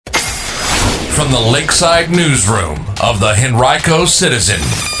from the Lakeside Newsroom of the Henrico Citizen,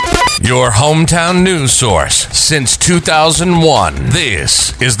 your hometown news source since 2001.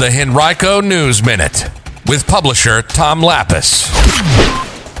 This is the Henrico News Minute with publisher Tom Lapis.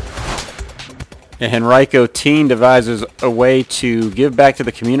 A Henrico teen devises a way to give back to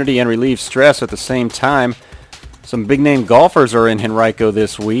the community and relieve stress at the same time. Some big-name golfers are in Henrico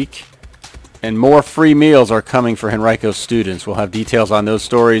this week, and more free meals are coming for Henrico students. We'll have details on those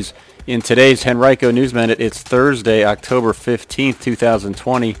stories in today's Henrico News Minute. It's Thursday, October 15th,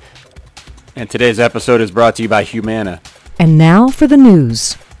 2020, and today's episode is brought to you by Humana. And now for the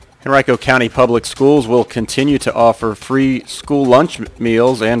news. Henrico County Public Schools will continue to offer free school lunch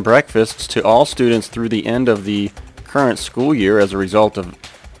meals and breakfasts to all students through the end of the current school year as a result of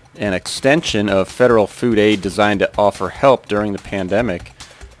an extension of federal food aid designed to offer help during the pandemic.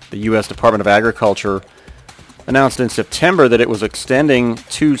 The U.S. Department of Agriculture announced in September that it was extending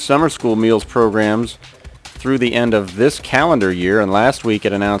 2 summer school meals programs through the end of this calendar year, and last week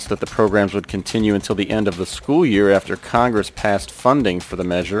it announced that the programs would continue until the end of the school year after Congress passed funding for the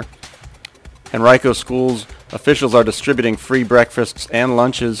measure. Henrico schools officials are distributing free breakfasts and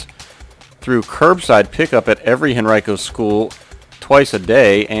lunches through curbside pickup at every Henrico school twice a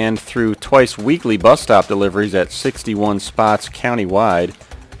day and through twice weekly bus stop deliveries at 61 spots countywide.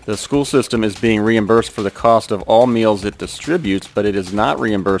 The school system is being reimbursed for the cost of all meals it distributes, but it is not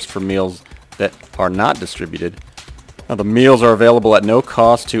reimbursed for meals that are not distributed. Now, the meals are available at no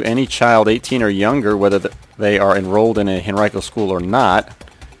cost to any child 18 or younger, whether they are enrolled in a Henrico school or not.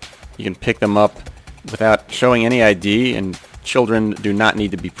 You can pick them up without showing any ID, and children do not need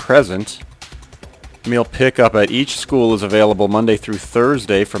to be present. Meal pickup at each school is available Monday through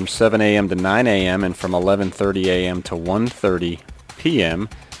Thursday from 7 a.m. to 9 a.m. and from 11:30 a.m. to 1:30 p.m.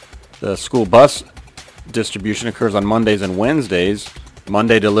 The school bus distribution occurs on Mondays and Wednesdays.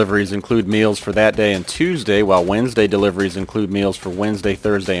 Monday deliveries include meals for that day and Tuesday, while Wednesday deliveries include meals for Wednesday,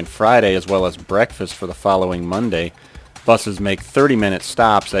 Thursday, and Friday, as well as breakfast for the following Monday. Buses make 30-minute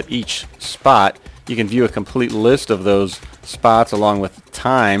stops at each spot. You can view a complete list of those spots along with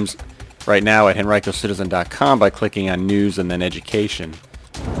times right now at henricocitizen.com by clicking on News and then Education.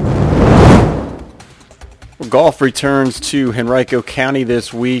 Golf returns to Henrico County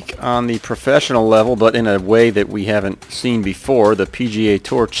this week on the professional level, but in a way that we haven't seen before. The PGA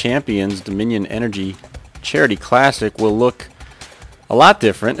Tour Champions Dominion Energy Charity Classic will look a lot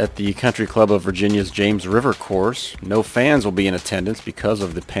different at the Country Club of Virginia's James River course. No fans will be in attendance because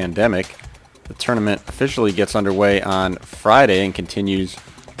of the pandemic. The tournament officially gets underway on Friday and continues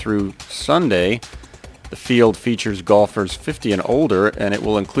through Sunday. The field features golfers 50 and older, and it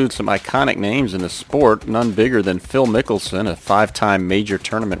will include some iconic names in the sport, none bigger than Phil Mickelson, a 5-time major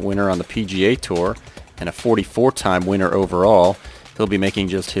tournament winner on the PGA Tour and a 44-time winner overall. He'll be making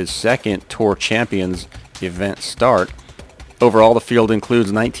just his second Tour Champions event start. Overall, the field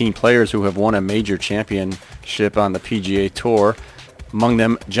includes 19 players who have won a major championship on the PGA Tour. Among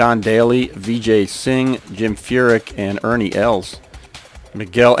them, John Daly, Vijay Singh, Jim Furyk, and Ernie Els.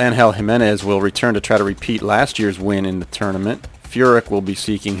 Miguel Angel Jimenez will return to try to repeat last year's win in the tournament. Furyk will be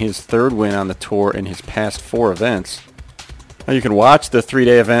seeking his 3rd win on the tour in his past 4 events. Now you can watch the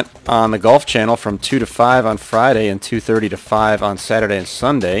 3-day event on the Golf Channel from 2 to 5 on Friday and 2:30 to 5 on Saturday and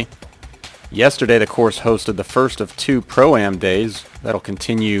Sunday. Yesterday, the course hosted the first of 2 Pro-Am days. That'll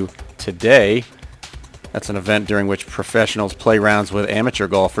continue today. That's an event during which professionals play rounds with amateur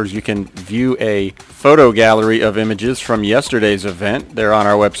golfers. You can view a photo gallery of images from yesterday's event. They're on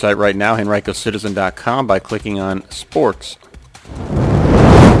our website right now, henricocitizen.com, by clicking on Sports.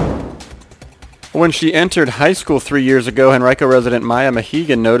 When she entered high school 3 years ago, Henrico resident Maya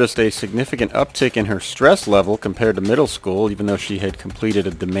Mahigan noticed a significant uptick in her stress level compared to middle school, even though she had completed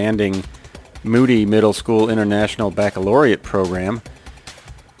a demanding Moody Middle School International Baccalaureate program.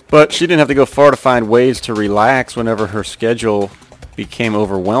 But she didn't have to go far to find ways to relax whenever her schedule became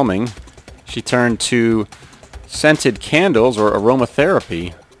overwhelming. She turned to scented candles or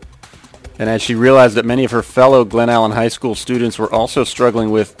aromatherapy. And as she realized that many of her fellow Glen Allen High School students were also struggling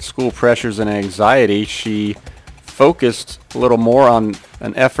with school pressures and anxiety, she focused a little more on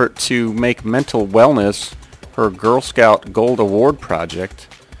an effort to make mental wellness her Girl Scout Gold Award project.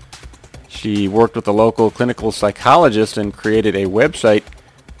 She worked with a local clinical psychologist and created a website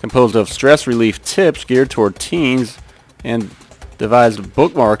composed of stress relief tips geared toward teens and devised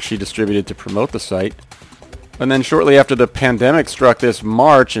bookmarks she distributed to promote the site. And then shortly after the pandemic struck this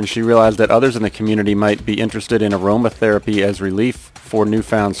March and she realized that others in the community might be interested in aromatherapy as relief for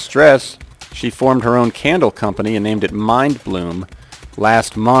newfound stress, she formed her own candle company and named it Mind Bloom.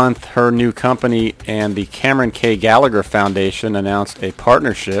 Last month, her new company and the Cameron K. Gallagher Foundation announced a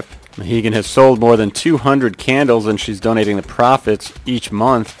partnership. Hegan has sold more than 200 candles, and she's donating the profits each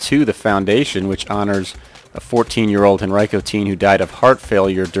month to the foundation, which honors a 14-year-old Henrico teen who died of heart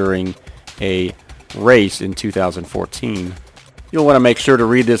failure during a race in 2014. You'll want to make sure to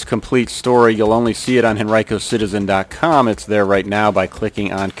read this complete story. You'll only see it on HenricoCitizen.com. It's there right now by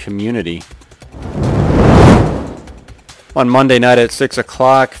clicking on Community. On Monday night at 6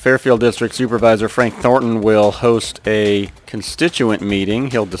 o'clock, Fairfield District Supervisor Frank Thornton will host a constituent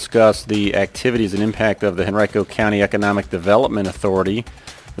meeting. He'll discuss the activities and impact of the Henrico County Economic Development Authority.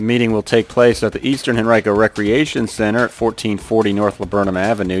 The meeting will take place at the Eastern Henrico Recreation Center at 1440 North Laburnum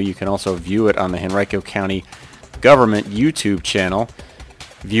Avenue. You can also view it on the Henrico County Government YouTube channel.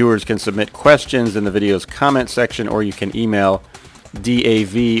 Viewers can submit questions in the video's comment section, or you can email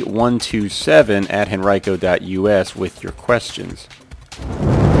dav127@henrico.us with your questions.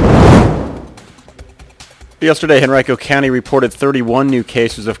 Yesterday, Henrico County reported 31 new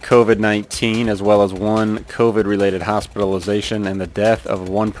cases of COVID-19, as well as one COVID-related hospitalization and the death of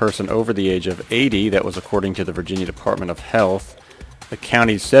one person over the age of 80. That was according to the Virginia Department of Health. The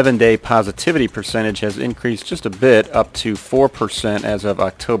county's 7-day positivity percentage has increased just a bit, up to 4% as of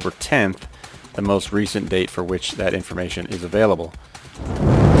October 10th, the most recent date for which that information is available.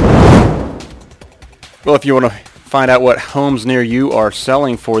 Well, if you want to find out what homes near you are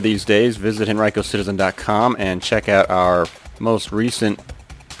selling for these days, visit HenricoCitizen.com and check out our most recent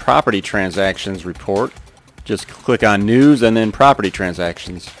property transactions report. Just click on News and then Property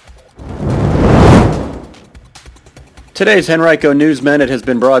Transactions. Today's Henrico News Minute has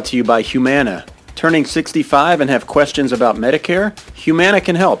been brought to you by Humana. Turning 65 and have questions about Medicare? Humana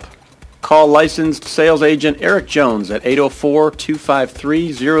can help. Call licensed sales agent Eric Jones at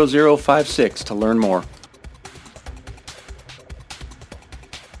 804-253-0056 to learn more.